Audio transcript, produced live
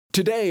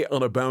Today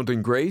on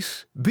Abounding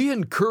Grace, be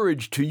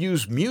encouraged to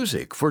use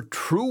music for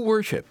true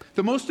worship.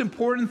 The most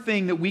important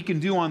thing that we can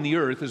do on the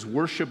earth is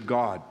worship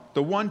God,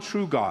 the one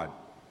true God.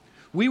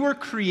 We were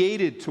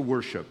created to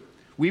worship.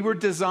 We were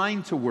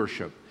designed to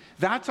worship.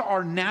 That's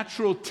our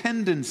natural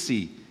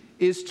tendency,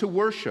 is to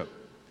worship.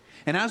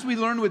 And as we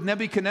learned with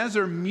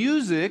Nebuchadnezzar,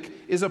 music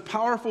is a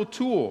powerful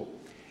tool.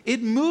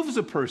 It moves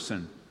a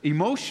person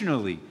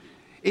emotionally.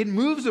 It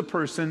moves a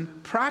person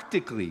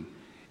practically.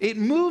 It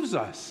moves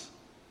us.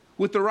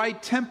 With the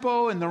right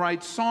tempo and the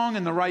right song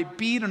and the right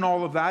beat and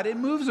all of that, it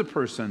moves a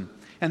person.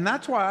 And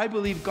that's why I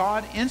believe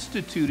God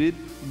instituted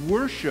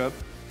worship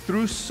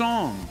through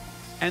song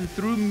and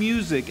through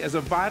music as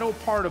a vital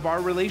part of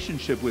our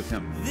relationship with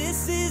Him.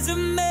 This is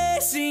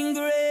amazing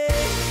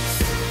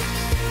grace.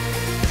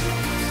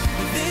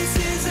 This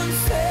is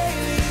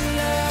unfailing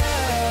love.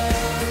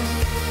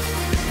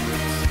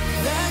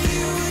 That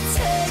you would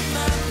take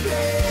my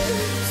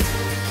place.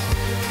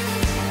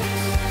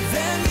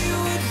 Then you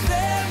would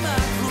bear my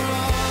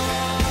cross.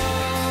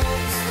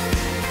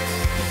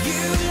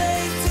 You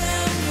laid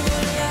down your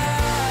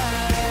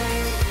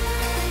life.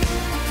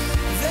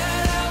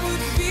 That I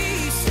would be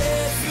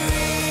set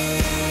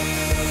free.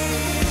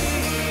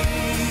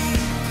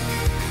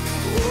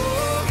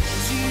 Oh,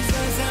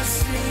 Jesus, I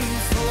sing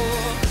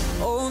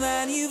for all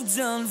that you've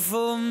done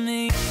for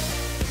me.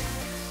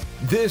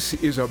 This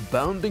is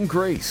Abounding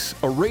Grace,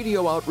 a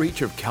radio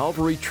outreach of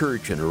Calvary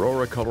Church in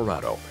Aurora,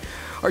 Colorado.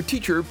 Our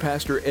teacher,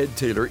 Pastor Ed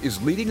Taylor, is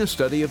leading a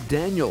study of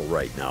Daniel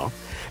right now.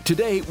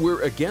 Today,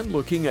 we're again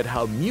looking at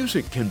how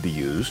music can be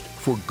used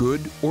for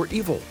good or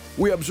evil.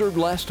 We observed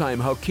last time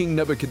how King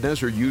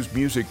Nebuchadnezzar used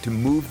music to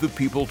move the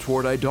people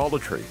toward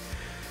idolatry.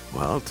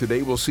 Well,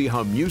 today we'll see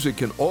how music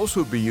can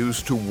also be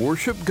used to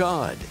worship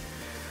God.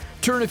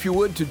 Turn, if you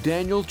would, to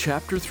Daniel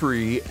chapter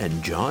 3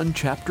 and John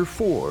chapter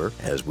 4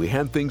 as we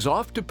hand things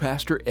off to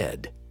Pastor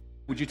Ed.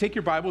 Would you take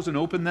your Bibles and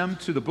open them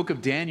to the book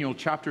of Daniel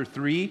chapter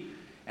 3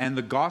 and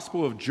the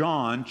Gospel of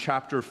John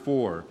chapter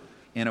 4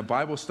 in a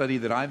Bible study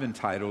that I've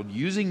entitled,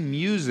 Using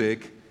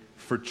Music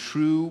for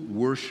True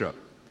Worship.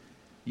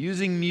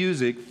 Using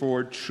music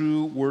for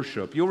true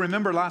worship. You'll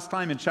remember last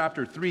time in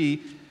chapter 3,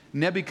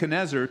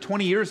 Nebuchadnezzar,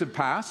 20 years have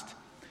passed,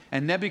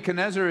 and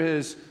Nebuchadnezzar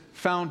has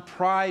found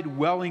pride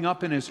welling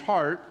up in his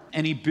heart,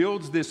 and he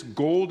builds this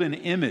golden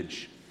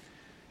image.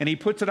 And he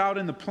puts it out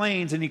in the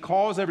plains, and he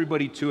calls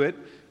everybody to it,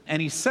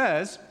 and he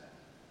says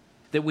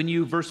that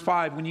verse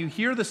 5, when you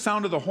hear the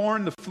sound of the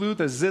horn, the flute,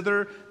 the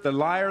zither, the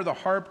lyre, the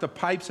harp, the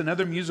pipes, and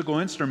other musical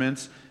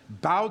instruments,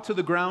 bow to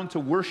the ground to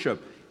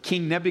worship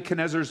King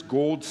Nebuchadnezzar's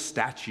gold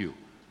statue.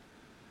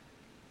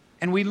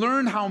 And we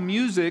learn how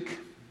music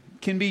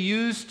can be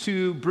used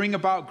to bring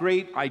about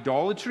great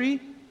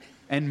idolatry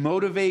and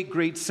motivate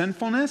great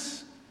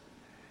sinfulness.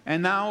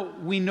 And now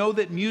we know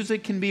that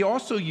music can be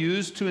also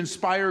used to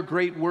inspire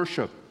great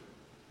worship.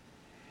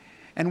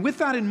 And with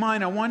that in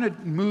mind, I want to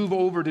move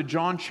over to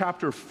John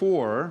chapter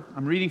 4.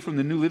 I'm reading from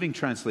the New Living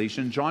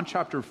Translation, John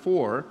chapter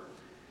 4,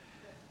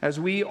 as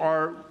we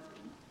are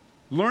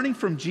learning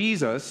from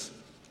Jesus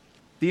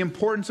the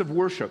importance of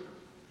worship,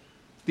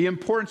 the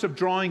importance of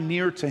drawing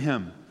near to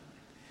Him.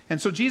 And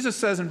so Jesus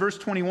says in verse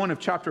 21 of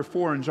chapter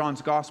 4 in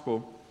John's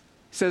Gospel,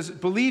 He says,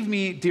 "Believe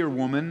me, dear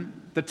woman,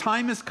 the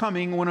time is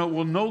coming when it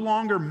will no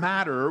longer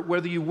matter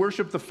whether you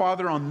worship the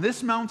Father on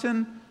this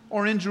mountain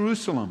or in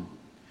Jerusalem.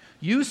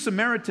 You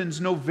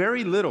Samaritans know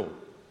very little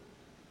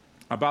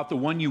about the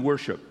one you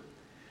worship,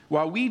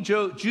 while we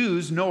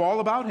Jews know all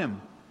about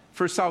Him,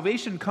 for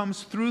salvation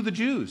comes through the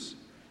Jews.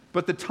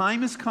 But the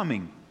time is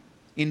coming,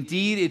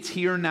 indeed it's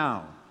here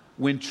now,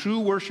 when true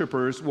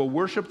worshipers will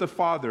worship the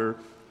Father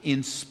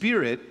in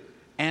spirit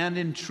and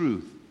in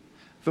truth."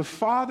 The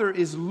Father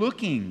is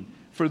looking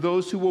for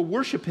those who will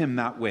worship Him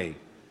that way.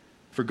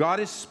 For God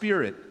is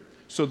spirit,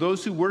 so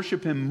those who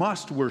worship Him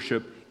must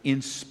worship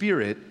in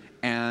spirit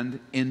and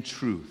in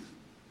truth.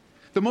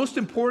 The most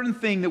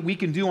important thing that we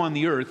can do on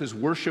the earth is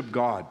worship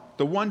God,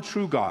 the one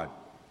true God.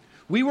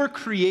 We were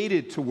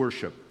created to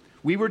worship.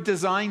 We were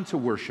designed to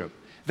worship.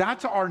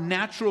 That's our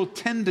natural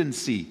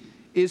tendency,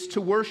 is to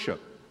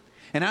worship.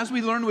 And as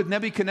we learned with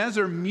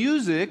Nebuchadnezzar,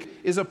 music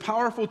is a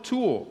powerful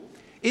tool.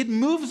 It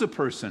moves a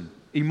person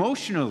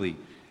emotionally.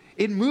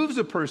 It moves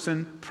a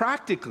person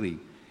practically.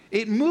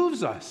 It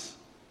moves us.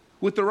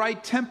 With the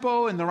right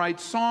tempo and the right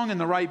song and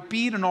the right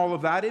beat and all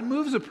of that, it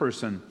moves a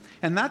person.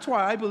 And that's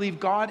why I believe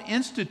God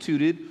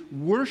instituted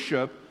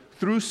worship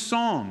through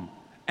song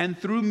and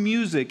through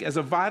music as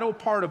a vital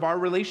part of our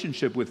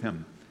relationship with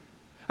Him.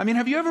 I mean,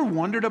 have you ever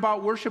wondered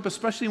about worship,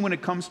 especially when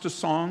it comes to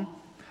song?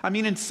 I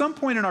mean, in some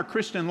point in our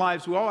Christian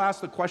lives, we all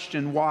ask the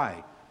question,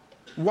 why?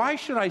 Why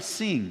should I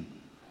sing?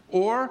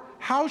 Or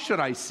how should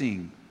I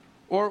sing?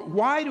 Or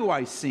why do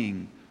I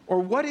sing? Or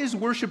what is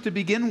worship to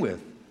begin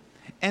with?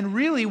 And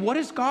really, what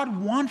does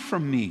God want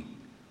from me?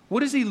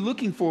 What is He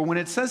looking for? When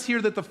it says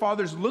here that the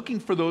Father's looking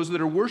for those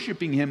that are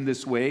worshiping Him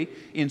this way,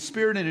 in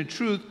spirit and in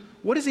truth,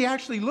 what is He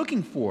actually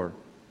looking for?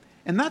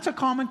 And that's a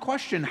common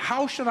question.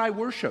 How should I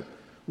worship?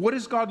 What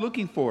is God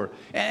looking for?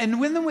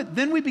 And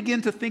then we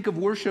begin to think of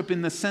worship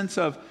in the sense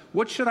of,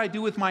 what should I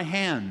do with my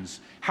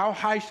hands? How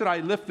high should I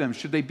lift them?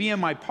 Should they be in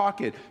my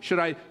pocket? Should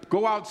I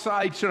go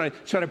outside? Should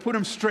I put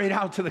them straight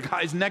out to the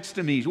guys next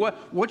to me?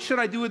 What should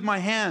I do with my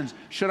hands?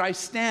 Should I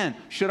stand?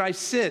 Should I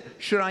sit?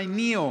 Should I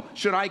kneel?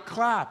 Should I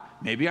clap?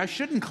 Maybe I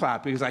shouldn't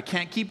clap because I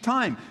can't keep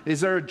time. Is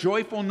there a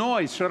joyful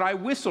noise? Should I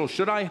whistle?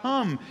 Should I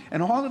hum?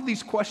 And all of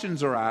these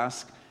questions are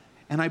asked,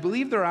 and I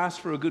believe they're asked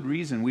for a good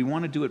reason. We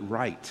want to do it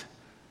right.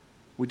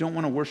 We don't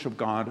want to worship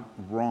God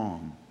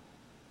wrong.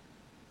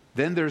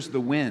 Then there's the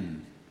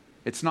when.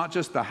 It's not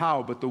just the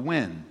how, but the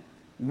when.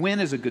 When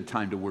is a good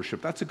time to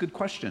worship? That's a good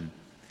question.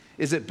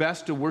 Is it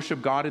best to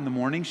worship God in the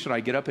morning? Should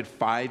I get up at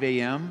 5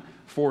 a.m.,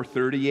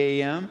 4:30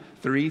 a.m.,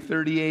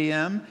 3:30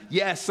 a.m.?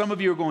 Yes, some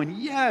of you are going,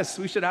 yes,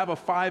 we should have a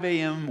 5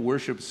 a.m.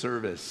 worship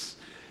service.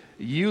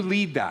 You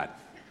lead that.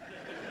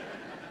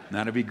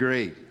 That'd be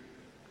great.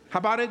 How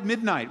about at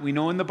midnight? We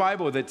know in the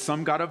Bible that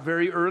some got up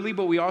very early,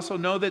 but we also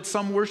know that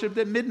some worshiped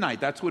at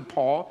midnight. That's what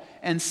Paul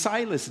and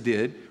Silas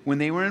did when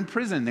they were in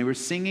prison. They were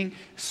singing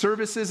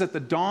services at the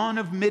dawn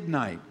of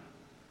midnight.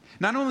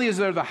 Not only is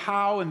there the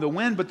how and the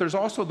when, but there's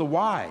also the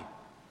why.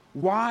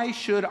 Why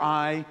should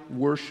I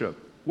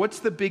worship? What's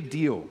the big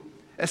deal?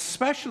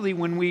 Especially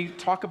when we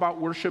talk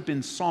about worship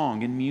in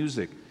song and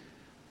music.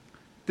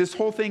 This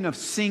whole thing of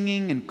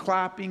singing and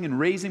clapping and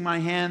raising my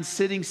hands,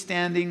 sitting,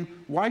 standing,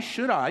 why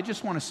should I? I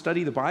just want to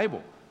study the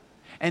Bible.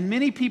 And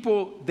many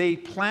people, they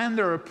plan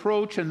their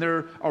approach and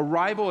their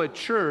arrival at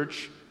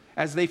church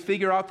as they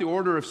figure out the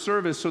order of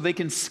service so they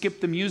can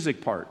skip the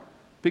music part.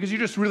 Because you're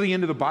just really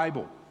into the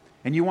Bible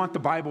and you want the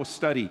Bible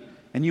study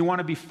and you want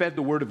to be fed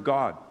the Word of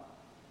God.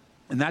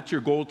 And that's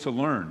your goal to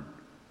learn.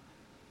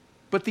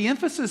 But the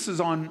emphasis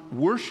is on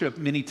worship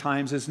many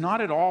times is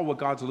not at all what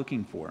God's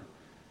looking for.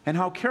 And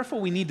how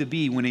careful we need to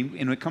be when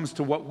it comes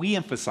to what we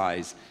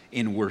emphasize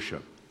in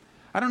worship.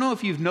 I don't know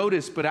if you've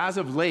noticed, but as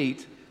of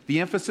late, the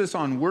emphasis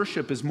on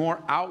worship is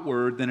more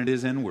outward than it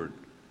is inward.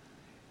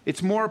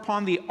 It's more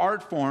upon the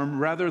art form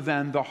rather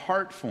than the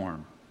heart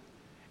form.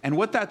 And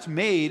what that's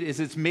made is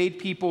it's made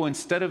people,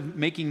 instead of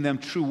making them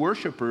true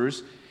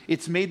worshipers,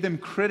 it's made them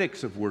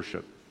critics of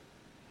worship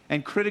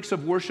and critics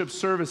of worship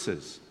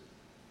services.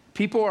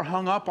 People are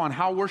hung up on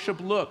how worship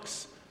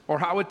looks or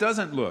how it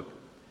doesn't look,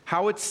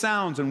 how it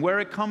sounds and where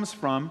it comes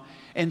from,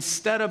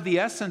 instead of the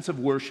essence of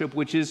worship,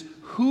 which is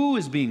who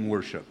is being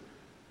worshiped.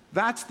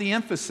 That's the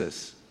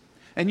emphasis.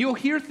 And you'll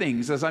hear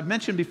things, as I've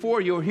mentioned before,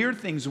 you'll hear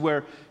things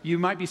where you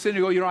might be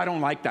sitting and go, I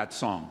don't like that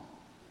song.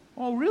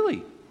 Oh,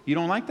 really? You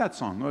don't like that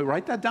song? Well,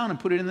 write that down and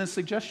put it in the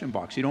suggestion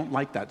box. You don't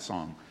like that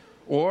song.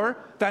 Or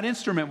that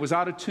instrument was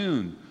out of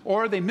tune.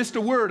 Or they missed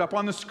a word up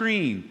on the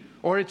screen.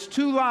 Or it's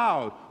too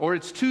loud. Or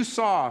it's too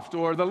soft.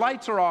 Or the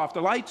lights are off,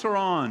 the lights are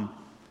on.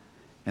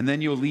 And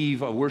then you'll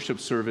leave a worship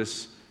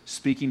service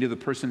speaking to the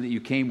person that you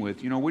came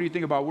with. What do you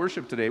think about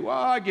worship today? Well,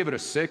 I give it a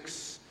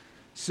 6.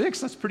 6,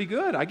 that's pretty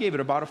good. I gave it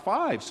about a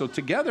 5. So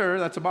together,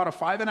 that's about a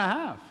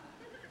 5.5.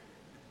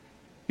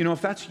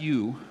 If that's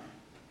you,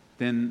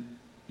 then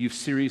you've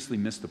seriously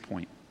missed the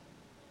point.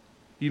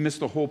 You missed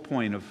the whole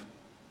point of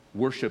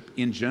worship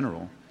in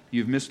general.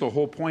 You've missed the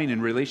whole point in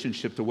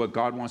relationship to what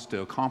God wants to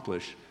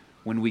accomplish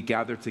when we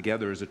gather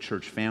together as a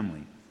church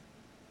family.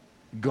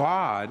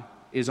 God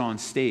is on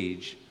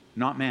stage,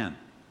 not man.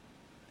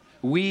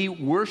 We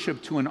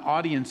worship to an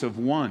audience of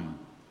one.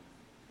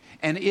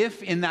 And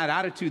if in that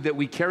attitude that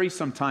we carry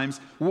sometimes,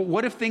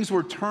 what if things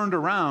were turned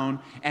around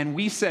and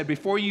we said,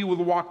 before you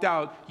walked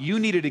out, you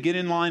needed to get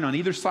in line on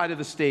either side of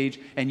the stage,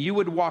 and you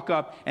would walk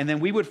up, and then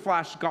we would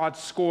flash God's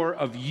score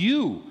of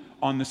you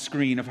on the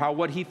screen of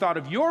what he thought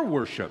of your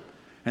worship.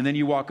 And then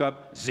you walk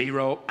up,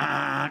 0,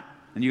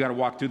 and you got to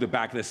walk through the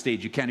back of the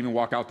stage. You can't even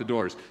walk out the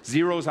doors.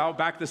 0's out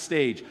back the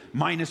stage.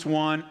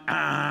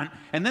 -1,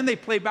 and then they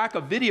play back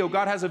a video.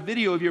 God has a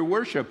video of your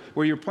worship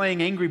where you're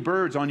playing Angry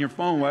Birds on your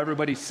phone while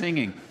everybody's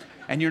singing,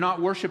 and you're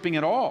not worshiping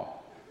at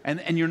all,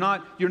 and you're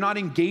not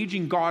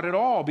engaging God at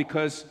all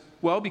because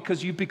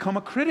you've become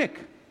a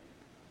critic.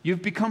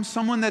 You've become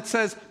someone that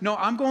says, no,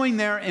 I'm going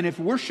there, and if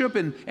worship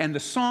and the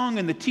song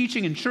and the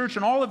teaching in church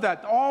and all of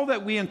that, all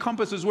that we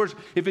encompass as worship,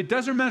 if it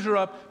doesn't measure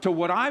up to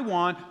what I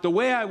want, the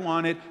way I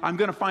want it, I'm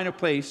going to find a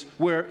place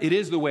where it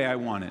is the way I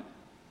want it.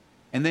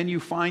 And then you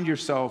find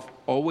yourself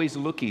always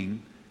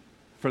looking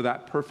for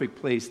that perfect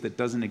place that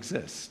doesn't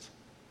exist.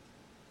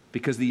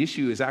 Because the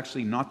issue is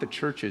actually not the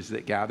churches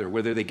that gather,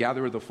 whether they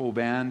gather with a full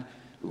band,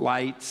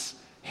 lights,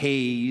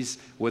 haze,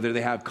 whether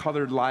they have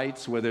colored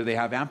lights, whether they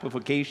have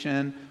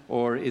amplification,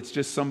 or it's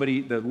just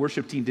the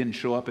worship team didn't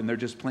show up and they're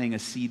just playing a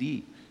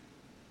CD.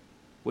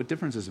 What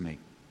difference does it make?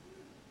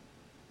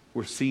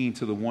 We're singing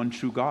to the one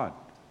true God.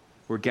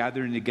 We're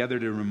gathering together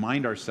to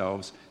remind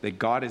ourselves that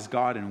God is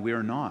God and we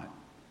are not.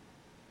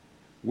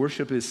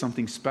 Worship is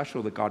something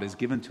special that God has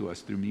given to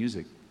us through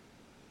music.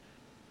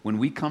 When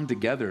we come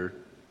together,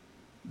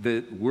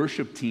 the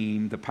worship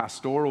team, the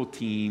pastoral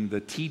team, the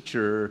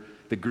teacher,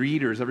 the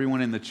greeters,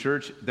 everyone in the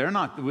church, we're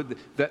not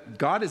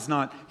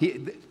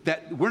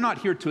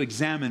here to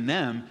examine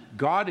them.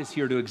 God is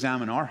here to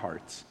examine our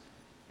hearts.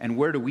 And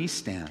where do we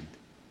stand?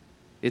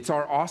 It's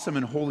our awesome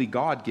and holy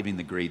God giving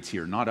the grades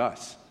here, not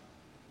us.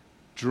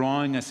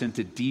 Drawing us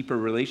into deeper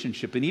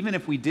relationship. And even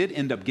if we did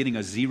end up getting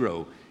a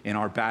 0 in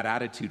our bad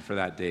attitude for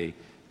that day,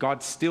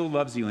 God still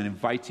loves you and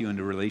invites you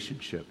into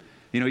relationship.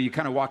 You know, you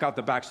kind of walk out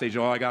the backstage,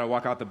 I got to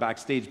walk out the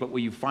backstage, but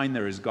what you find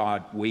there is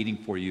God waiting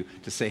for you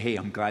to say, hey,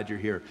 I'm glad you're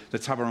here.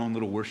 Let's have our own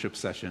little worship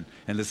session,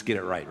 and let's get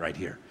it right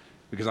here,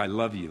 because I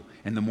love you.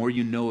 And the more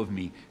you know of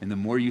me, and the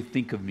more you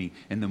think of me,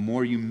 and the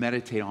more you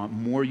meditate on,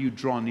 the more you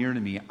draw near to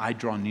me, I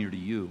draw near to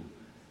you.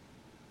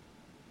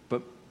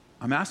 But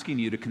I'm asking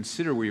you to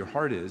consider where your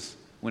heart is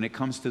when it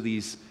comes to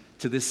this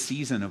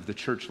season of the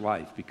church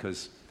life,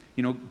 because,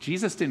 you know,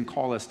 Jesus didn't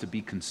call us to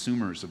be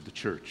consumers of the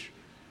church,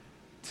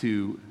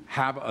 to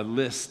have a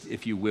list,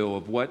 if you will,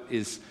 of what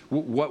is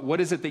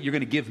it that you're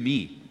going to give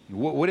me?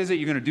 What is it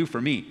you're going to do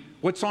for me?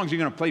 What songs are you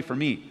going to play for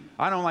me?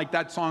 I don't like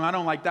that song. I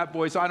don't like that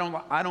voice. I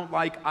don't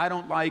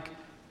like.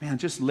 Man,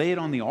 just lay it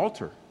on the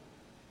altar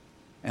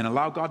and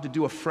allow God to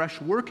do a fresh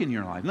work in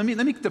your life. Let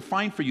me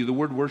define for you the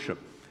word worship.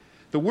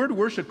 The word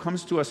worship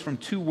comes to us from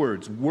two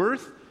words,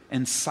 worth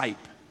and sight.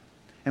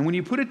 And when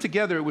you put it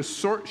together, it was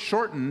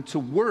shortened to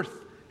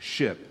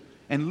worthship.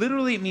 And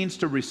literally it means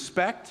to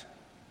respect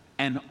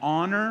and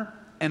honor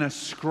and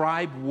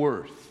ascribe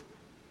worth,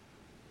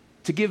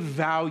 to give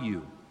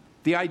value.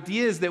 The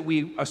idea is that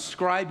we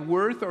ascribe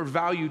worth or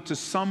value to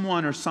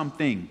someone or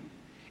something.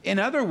 In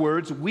other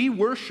words, we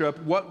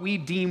worship what we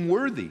deem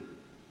worthy.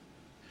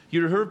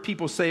 You heard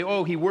people say,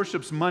 oh, he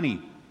worships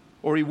money,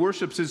 or he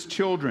worships his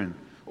children,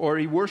 or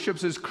he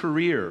worships his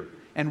career.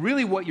 And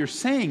really what you're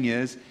saying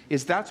is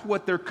that's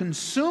what they're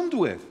consumed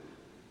with,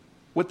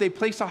 what they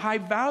place a high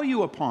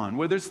value upon,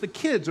 whether it's the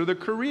kids or their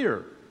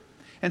career.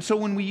 And so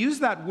when we use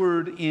that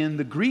word in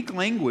the Greek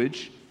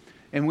language,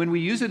 and when we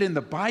use it in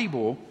the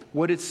Bible,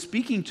 what it's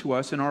speaking to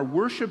us in our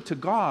worship to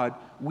God,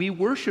 we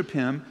worship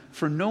him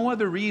for no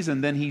other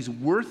reason than he's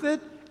worth it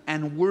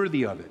and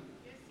worthy of it.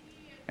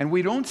 And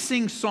we don't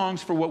sing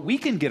songs for what we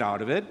can get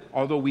out of it,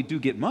 although we do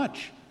get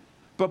much.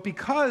 But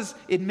because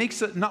it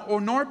makes it,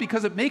 nor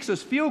because it makes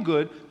us feel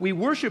good, we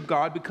worship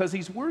God because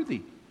he's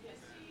worthy.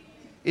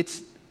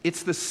 It's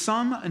the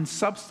sum and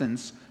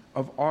substance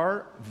of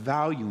our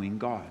valuing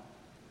God.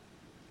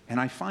 And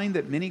I find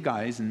that many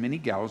guys and many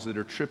gals that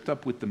are tripped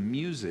up with the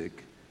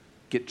music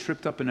get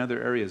tripped up in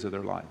other areas of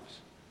their lives.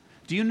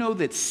 Do you know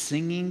that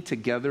singing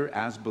together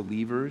as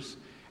believers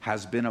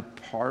has been a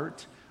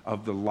part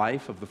of the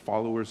life of the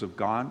followers of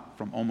God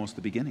from almost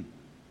the beginning?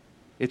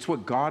 It's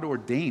what God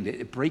ordained.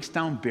 It breaks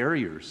down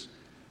barriers.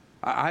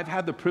 I've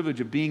had the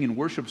privilege of being in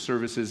worship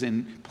services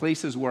in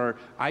places where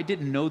I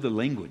didn't know the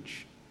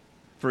language.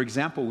 For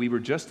example, we were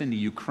just in the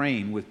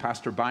Ukraine with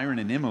Pastor Byron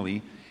and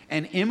Emily,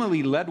 and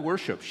Emily led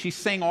worship. She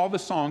sang all the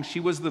songs. She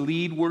was the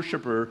lead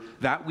worshiper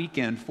that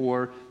weekend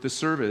for the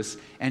service,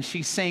 and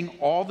she sang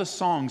all the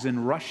songs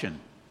in Russian,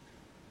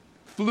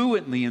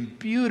 fluently and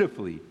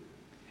beautifully.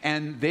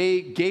 And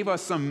they gave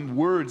us some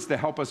words to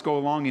help us go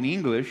along in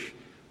English.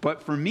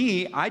 But for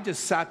me, I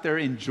just sat there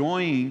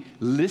enjoying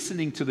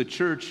listening to the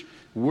church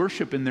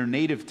worship in their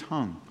native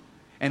tongue.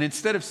 And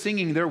instead of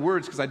singing their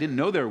words, because I didn't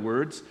know their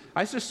words,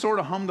 I just sort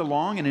of hummed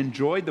along and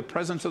enjoyed the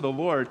presence of the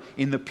Lord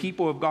in the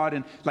people of God.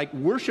 And like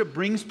worship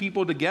brings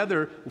people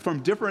together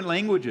from different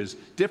languages,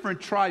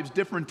 different tribes,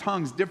 different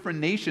tongues, different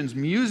nations.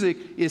 Music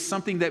is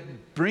something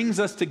that brings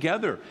us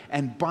together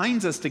and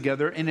binds us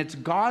together. And it's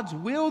God's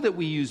will that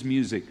we use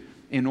music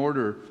in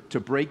order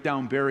to break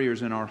down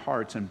barriers in our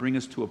hearts and bring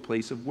us to a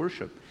place of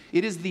worship.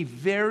 It is the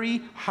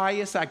very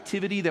highest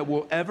activity that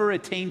we'll ever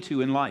attain to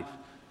in life.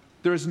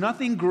 There is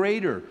nothing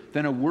greater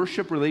than a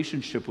worship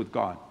relationship with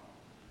God.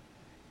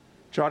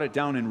 Jot it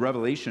down in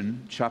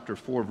Revelation chapter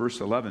 4,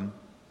 verse 11.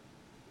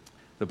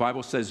 The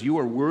Bible says, "You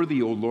are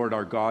worthy, O Lord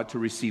our God, to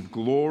receive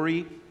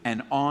glory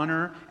and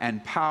honor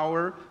and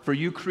power, for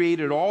you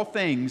created all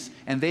things,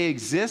 and they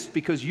exist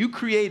because you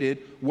created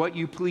what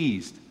you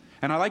pleased."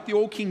 And I like the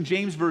Old King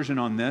James Version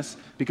on this,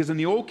 because in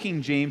the Old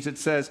King James it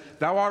says,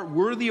 "Thou art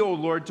worthy, O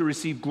Lord, to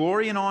receive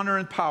glory and honor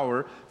and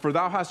power, for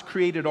thou hast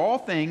created all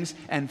things,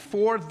 and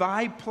for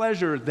thy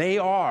pleasure they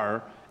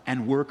are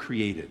and were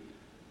created."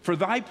 For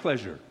thy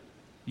pleasure.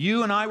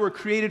 You and I were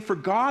created for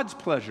God's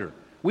pleasure.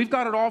 We've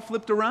got it all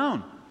flipped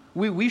around.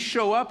 We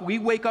show up, we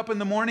wake up in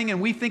the morning, and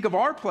we think of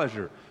our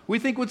pleasure. We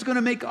think what's going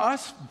to make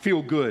us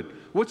feel good,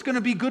 what's going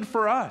to be good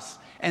for us.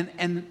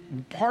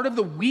 And part of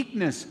the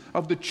weakness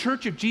of the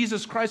Church of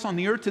Jesus Christ on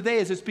the earth today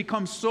is it's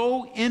become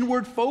so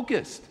inward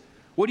focused.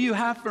 What do you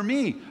have for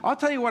me? I'll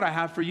tell you what I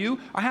have for you.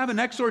 I have an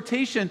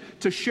exhortation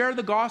to share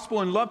the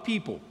gospel and love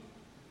people.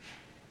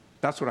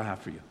 That's what I have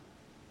for you.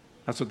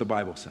 That's what the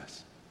Bible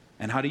says.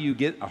 And how do you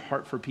get a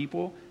heart for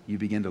people? You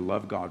begin to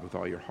love God with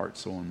all your heart,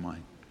 soul, and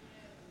mind.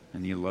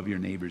 And you love your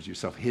neighbors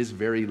yourself. His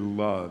very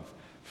love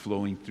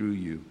flowing through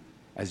you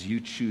as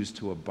you choose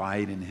to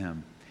abide in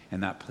him.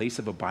 And that place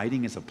of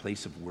abiding is a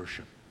place of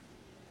worship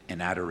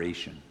and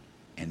adoration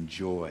and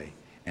joy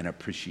and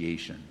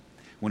appreciation.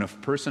 When a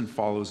person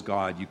follows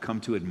God, you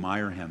come to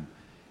admire him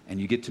and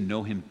you get to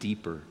know him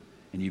deeper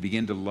and you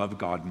begin to love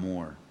God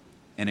more.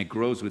 And it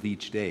grows with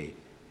each day.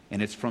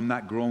 And it's from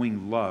that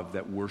growing love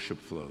that worship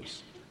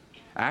flows.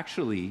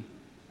 Actually,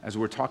 as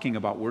we're talking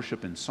about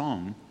worship and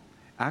song,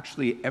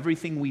 actually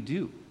everything we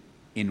do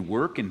in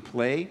work and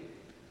play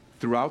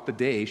throughout the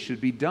day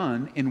should be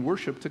done in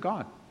worship to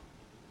God.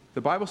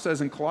 The Bible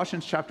says in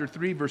Colossians chapter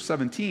 3, verse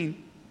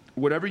 17,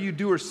 whatever you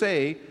do or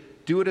say,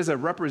 do it as a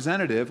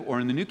representative, or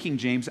in the New King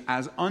James,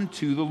 as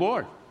unto the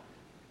Lord.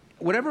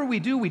 Whatever we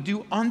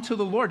do unto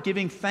the Lord,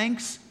 giving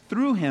thanks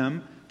through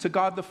him to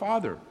God the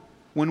Father.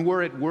 When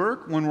we're at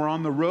work, when we're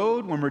on the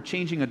road, when we're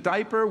changing a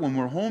diaper, when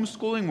we're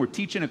homeschooling, we're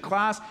teaching a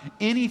class,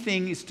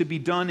 anything is to be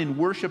done in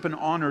worship and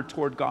honor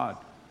toward God.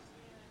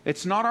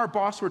 It's not our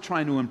boss we're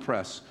trying to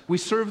impress. We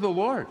serve the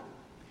Lord.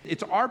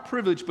 It's our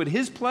privilege, but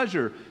his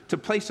pleasure to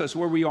place us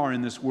where we are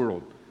in this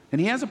world. And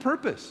he has a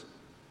purpose.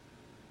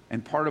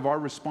 And part of our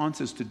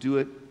response is to do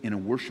it in a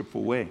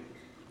worshipful way.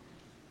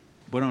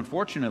 But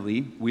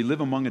unfortunately, we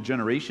live among a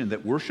generation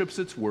that worships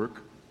its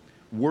work,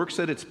 works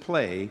at its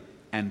play,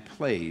 and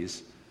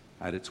plays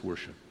at its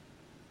worship.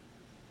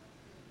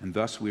 And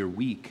thus we are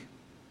weak.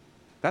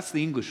 That's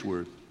the English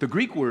word. The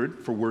Greek word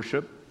for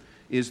worship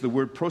is the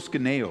word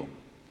proskuneo.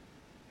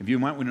 If you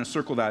might want to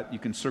circle that, you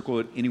can circle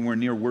it anywhere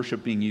near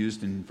worship being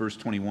used in verse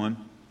 21.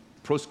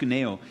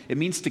 Proskuneo. It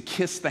means to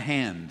kiss the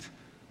hand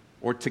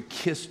or to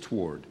kiss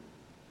toward.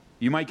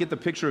 You might get the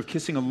picture of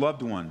kissing a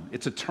loved one.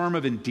 It's a term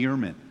of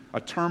endearment,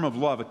 a term of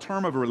love, a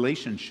term of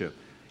relationship.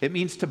 It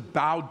means to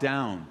bow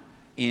down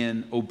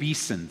in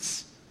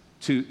obeisance,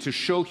 to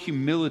show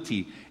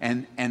humility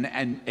and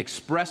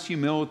express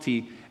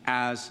humility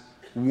as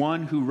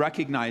one who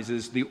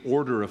recognizes the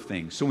order of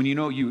things. So when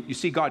you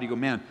see God, you go,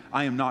 man,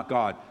 I am not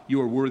God.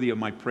 You are worthy of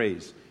my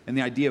praise. And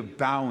the idea of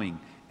bowing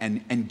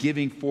and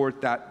giving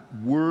forth that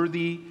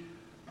worthy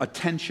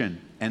attention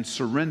and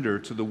surrender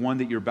to the one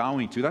that you're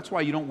bowing to. That's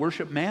why you don't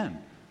worship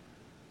man.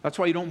 That's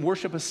why you don't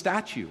worship a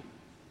statue.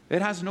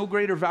 It has no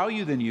greater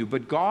value than you.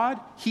 But God,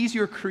 he's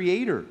your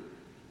creator.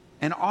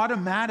 And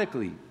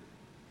automatically,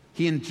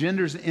 he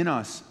engenders in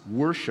us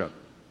worship.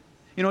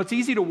 You know, it's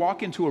easy to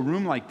walk into a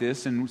room like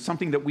this and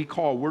something that we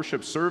call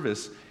worship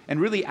service and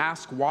really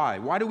ask why.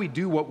 Why do we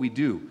do what we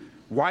do?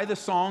 Why the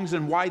songs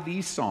and why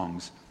these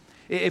songs?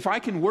 If I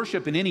can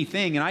worship in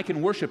anything and I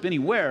can worship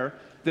anywhere,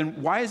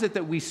 then why is it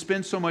that we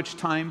spend so much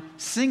time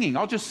singing?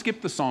 I'll just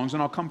skip the songs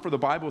and I'll come for the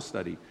Bible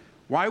study.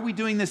 Why are we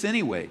doing this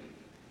anyway?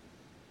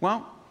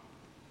 Well,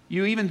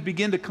 you even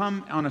begin to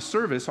come on a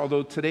service,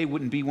 although today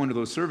wouldn't be one of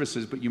those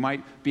services, but you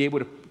might be able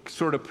to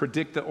sort of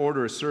predict the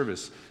order of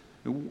service.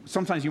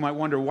 Sometimes you might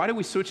wonder, why do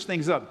we switch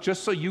things up?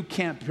 Just so you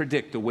can't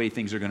predict the way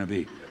things are going to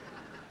be.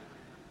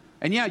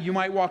 And yeah, you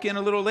might walk in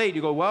a little late.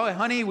 You go, well,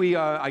 honey,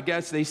 I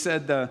guess they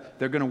said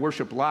they're going to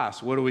worship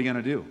last. What are we going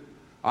to do?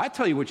 I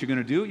tell you what you're going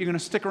to do. You're going to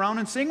stick around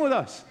and sing with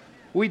us.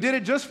 We did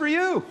it just for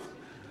you.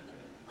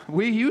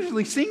 We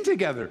usually sing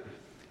together,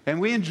 and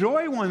we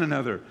enjoy one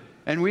another,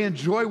 and we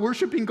enjoy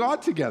worshiping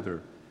God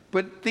together.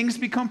 But things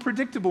become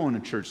predictable in a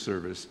church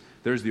service.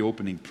 There's the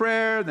opening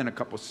prayer, then a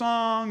couple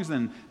songs,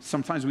 then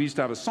sometimes we used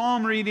to have a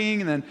psalm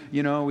reading, and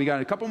then, we got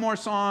a couple more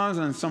songs,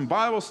 and then some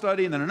Bible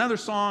study, and then another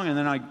song, and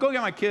then I go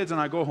get my kids, and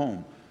I go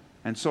home.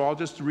 And so I'll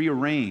just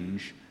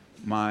rearrange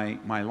my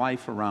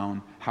life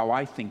around how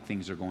I think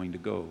things are going to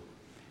go,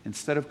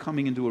 instead of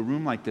coming into a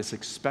room like this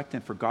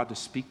expectant for God to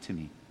speak to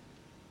me.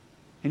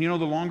 And the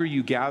longer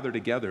you gather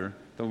together,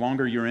 the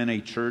longer you're in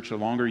a church, the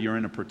longer you're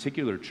in a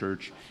particular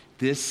church,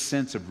 this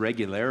sense of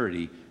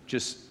regularity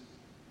just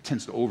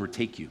tends to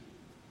overtake you.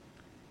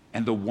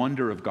 And the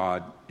wonder of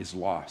God is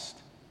lost.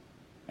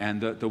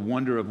 And the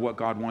wonder of what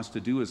God wants to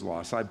do is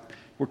lost.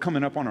 We're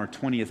coming up on our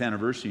 20th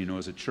anniversary,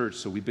 as a church,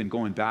 so we've been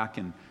going back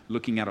and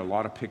looking at a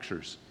lot of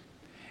pictures.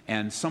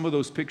 And some of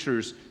those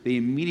pictures, they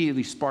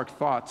immediately spark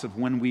thoughts of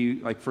when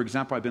for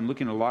example, I've been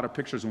looking at a lot of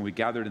pictures when we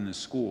gathered in this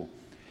school.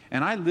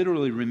 And I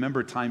literally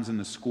remember times in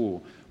the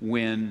school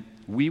when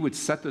we would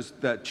set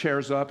the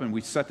chairs up and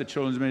we'd set the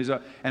children's ministries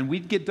up, and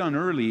we'd get done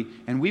early,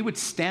 and we would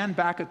stand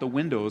back at the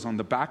windows on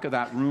the back of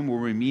that room where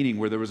we were meeting,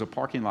 where there was a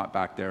parking lot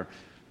back there,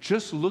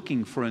 just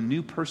looking for a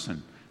new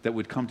person that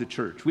would come to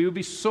church. We would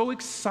be so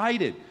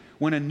excited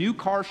when a new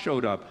car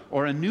showed up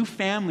or a new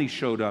family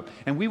showed up,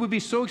 and we would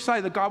be so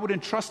excited that God would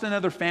entrust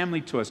another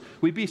family to us.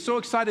 We'd be so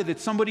excited that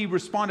somebody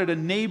responded, a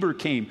neighbor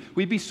came.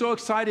 We'd be so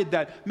excited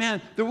that,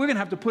 man, that we're going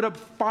to have to put up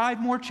 5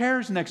 more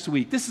chairs next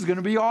week. This is going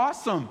to be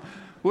awesome.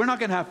 We're not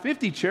going to have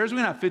 50 chairs. We're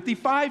going to have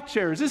 55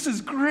 chairs. This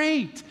is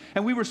great.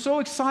 And we were so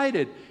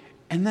excited.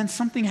 And then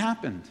something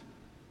happened,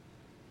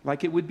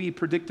 like it would be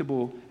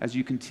predictable as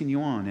you continue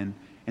on.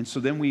 And so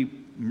then we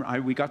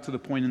got to the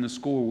point in the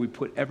school where we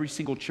put every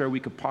single chair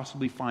we could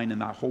possibly find in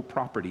that whole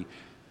property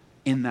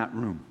in that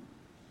room.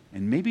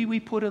 And maybe we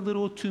put a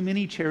little too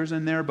many chairs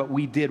in there, but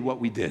we did what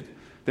we did.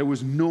 There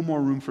was no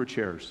more room for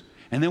chairs.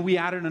 And then we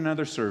added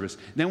another service.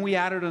 Then we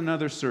added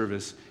another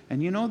service. And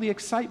the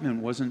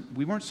excitement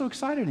we weren't so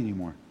excited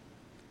anymore.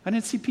 I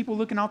didn't see people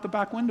looking out the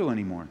back window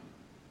anymore.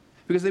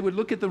 Because they would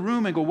look at the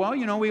room and go, well,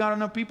 we got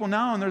enough people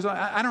now. And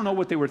I don't know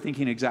what they were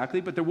thinking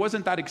exactly, but there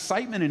wasn't that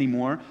excitement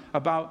anymore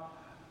about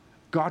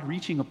God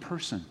reaching a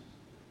person.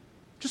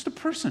 Just a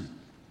person.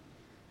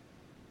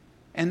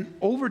 And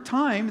over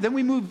time, then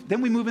we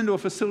move into a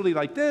facility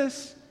like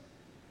this,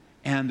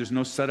 and there's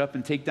no setup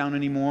and takedown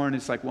anymore. And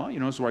it's like,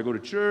 well, so I go to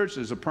church,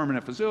 there's a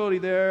permanent facility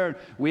there.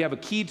 We have a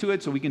key to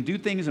it, so we can do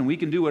things and we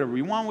can do whatever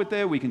we want with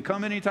it. We can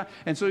come anytime.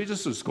 And so you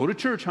just go to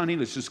church, honey.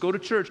 Let's just go to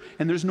church.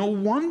 And there's no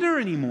wonder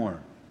anymore.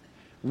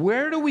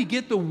 Where do we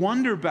get the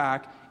wonder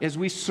back as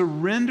we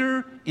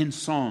surrender in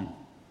song?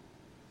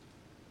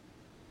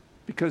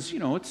 Because,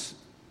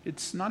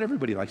 it's not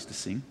everybody likes to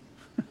sing.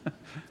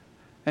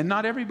 And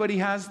not everybody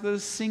has the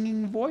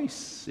singing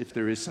voice, if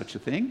there is such a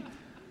thing.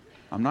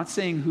 I'm not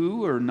saying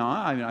who or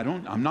not.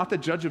 I'm not the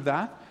judge of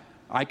that.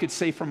 I could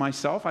say for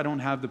myself, I don't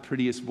have the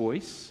prettiest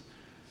voice.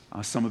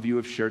 Some of you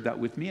have shared that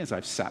with me as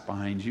I've sat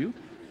behind you.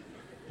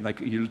 Like,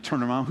 you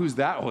turn around, who's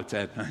that? Oh, it's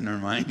Ed. Never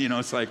mind.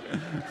 It's like,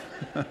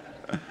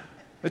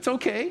 it's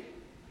okay.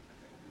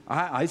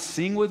 I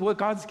sing with what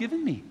God's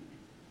given me.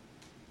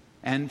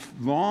 And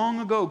long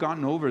ago,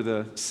 gotten over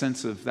the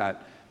sense of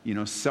that,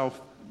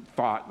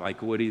 self-thought,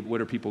 like, what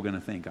are people going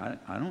to think?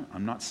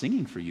 I'm not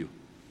singing for you.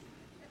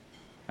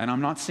 And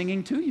I'm not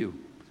singing to you.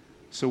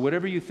 So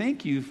whatever you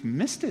think, you've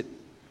missed it.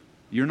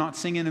 You're not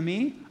singing to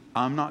me.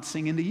 I'm not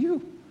singing to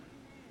you.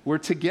 We're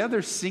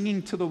together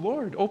singing to the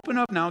Lord. Open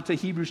up now to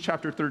Hebrews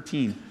chapter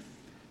 13.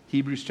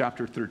 Hebrews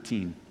chapter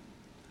 13.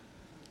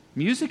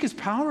 Music is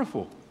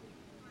powerful.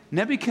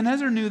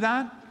 Nebuchadnezzar knew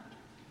that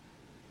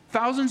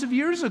thousands of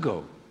years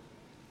ago.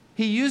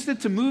 He used it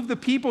to move the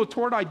people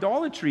toward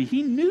idolatry.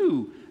 He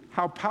knew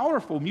how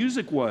powerful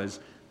music was.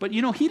 But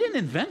he didn't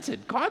invent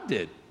it. God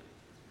did.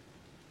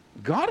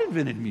 God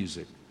invented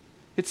music.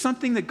 It's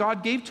something that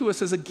God gave to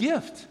us as a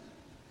gift.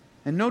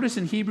 And notice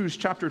in Hebrews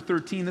chapter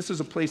 13, this is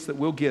a place that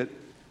we'll get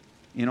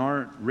in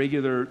our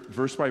regular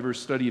verse-by-verse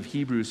study of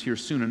Hebrews here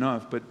soon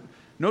enough. But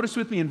notice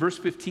with me in verse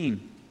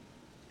 15,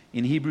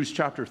 in Hebrews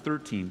chapter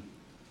 13,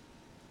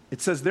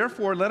 it says,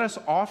 therefore, let us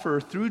offer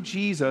through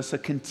Jesus a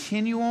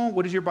continual,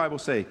 what does your Bible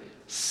say?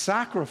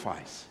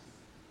 Sacrifice.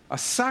 A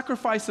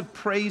sacrifice of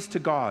praise to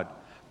God,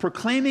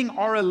 proclaiming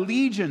our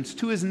allegiance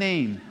to his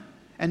name.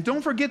 And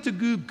don't forget to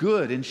do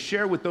good and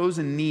share with those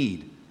in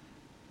need.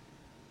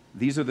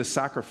 These are the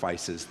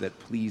sacrifices that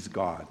please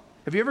God.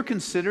 Have you ever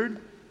considered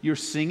your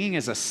singing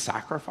as a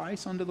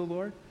sacrifice unto the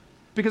Lord?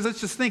 Because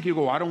let's just think, you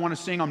go, I don't want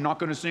to sing, I'm not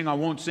going to sing, I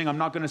won't sing, I'm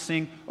not going to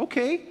sing.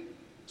 Okay,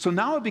 so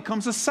now it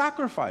becomes a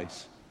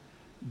sacrifice.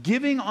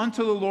 Giving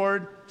unto the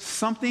Lord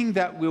something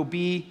that will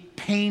be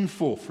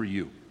painful for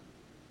you.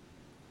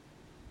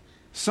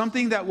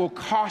 Something that will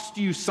cost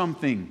you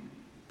something.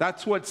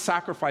 That's what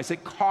sacrifice,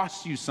 it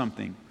costs you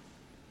something.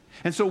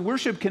 And so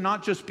worship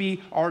cannot just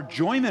be our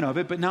enjoyment of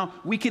it, but now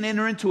we can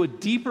enter into a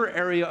deeper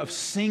area of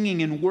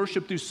singing and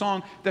worship through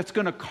song that's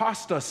going to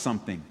cost us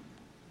something.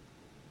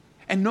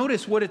 And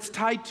notice what it's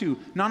tied to.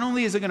 Not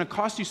only is it going to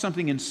cost you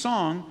something in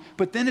song,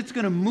 but then it's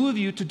going to move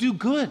you to do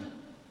good,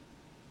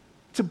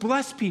 to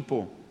bless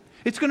people.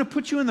 It's going to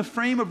put you in the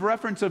frame of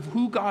reference of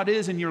who God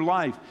is in your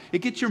life. It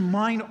gets your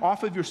mind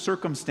off of your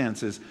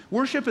circumstances.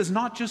 Worship is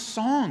not just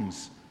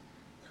songs.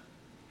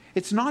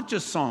 It's not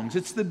just songs.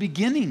 It's the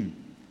beginning.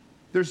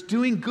 There's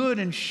doing good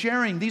and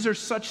sharing. These are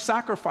such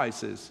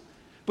sacrifices.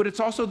 But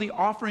it's also the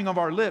offering of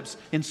our lips.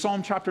 In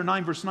Psalm chapter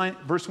 9,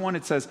 verse 1,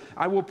 it says,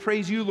 I will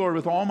praise you, Lord,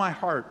 with all my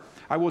heart.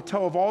 I will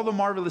tell of all the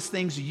marvelous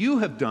things you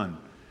have done.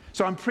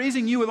 So I'm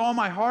praising you with all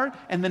my heart,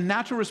 and the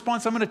natural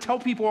response, I'm going to tell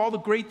people all the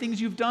great things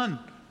you've done.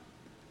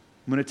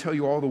 I'm going to tell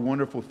you all the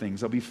wonderful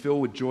things. I'll be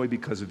filled with joy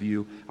because of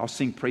you. I'll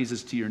sing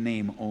praises to your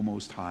name, O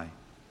Most High.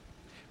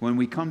 When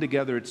we come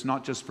together, it's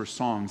not just for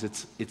songs.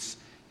 It's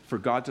for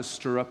God to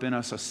stir up in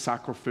us a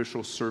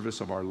sacrificial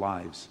service of our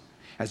lives.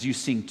 As you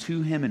sing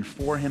to him and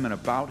for him and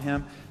about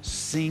him,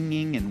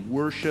 singing and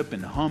worship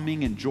and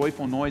humming and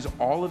joyful noise,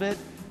 all of it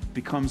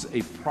becomes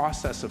a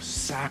process of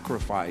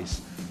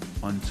sacrifice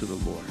unto the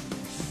Lord.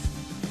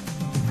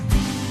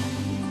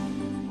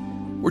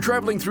 We're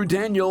traveling through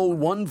Daniel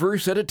one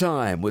verse at a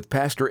time with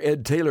Pastor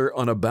Ed Taylor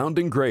on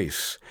Abounding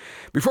Grace.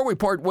 Before we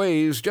part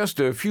ways, just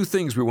a few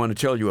things we want to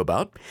tell you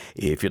about.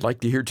 If you'd like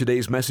to hear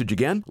today's message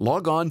again,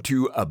 log on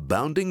to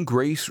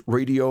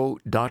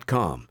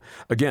aboundinggraceradio.com.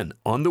 Again,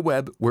 on the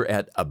web, we're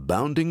at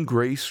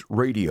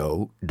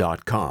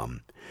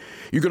aboundinggraceradio.com.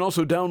 You can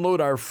also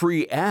download our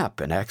free app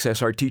and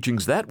access our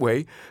teachings that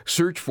way.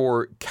 Search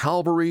for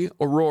Calvary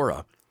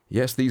Aurora.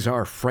 Yes, these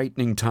are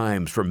frightening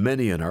times for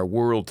many in our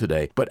world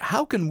today, but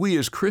how can we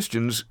as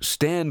Christians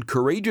stand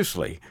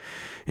courageously?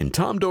 In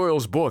Tom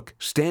Doyle's book,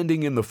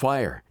 Standing in the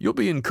Fire, you'll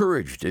be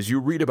encouraged as you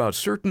read about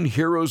certain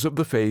heroes of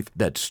the faith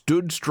that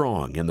stood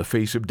strong in the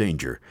face of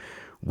danger.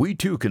 We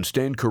too can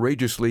stand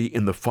courageously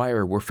in the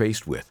fire we're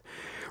faced with.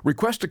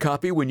 Request a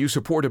copy when you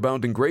support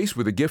Abounding Grace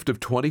with a gift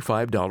of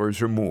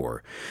 $25 or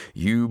more.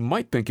 You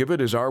might think of it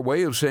as our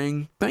way of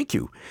saying thank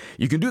you.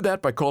 You can do that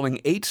by calling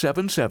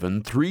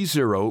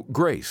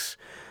 877-30-GRACE.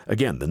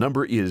 Again, the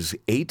number is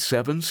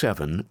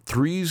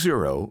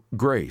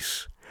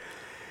 877-30-GRACE.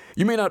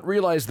 You may not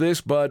realize this,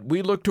 but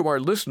we look to our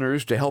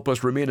listeners to help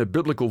us remain a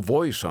biblical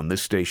voice on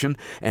this station,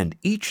 and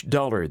each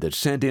dollar that's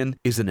sent in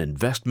is an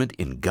investment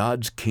in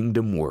God's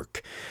kingdom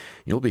work.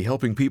 You'll be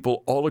helping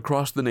people all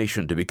across the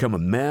nation to become a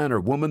man or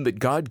woman that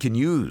God can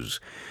use.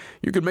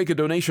 You can make a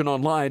donation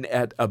online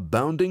at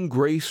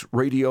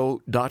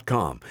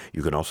aboundinggraceradio.com.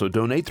 You can also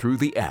donate through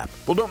the app.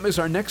 Well, don't miss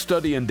our next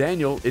study in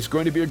Daniel. It's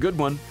going to be a good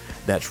one.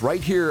 That's right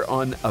here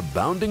on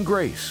Abounding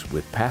Grace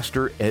with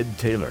Pastor Ed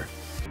Taylor.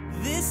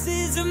 This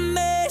is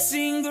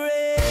amazing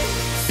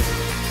grace.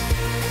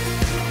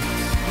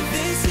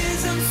 This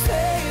is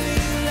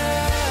unfailing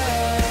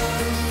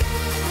love.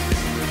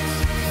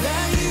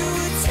 That you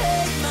would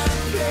take my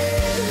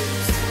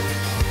place.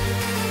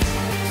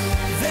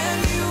 That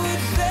you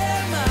would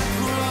bear my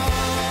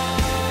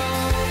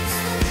cross.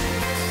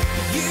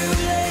 You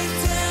laid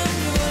down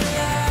your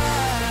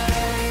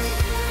life.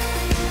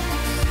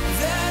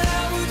 That I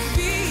would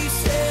be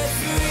set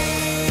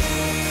free.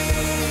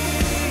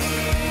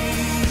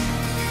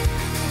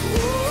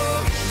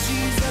 Oh,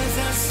 Jesus,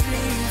 I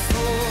sing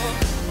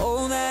for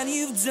all that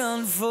you've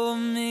done for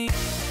me.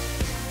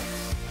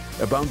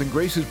 Abounding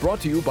Grace is brought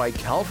to you by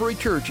Calvary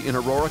Church in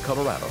Aurora,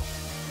 Colorado.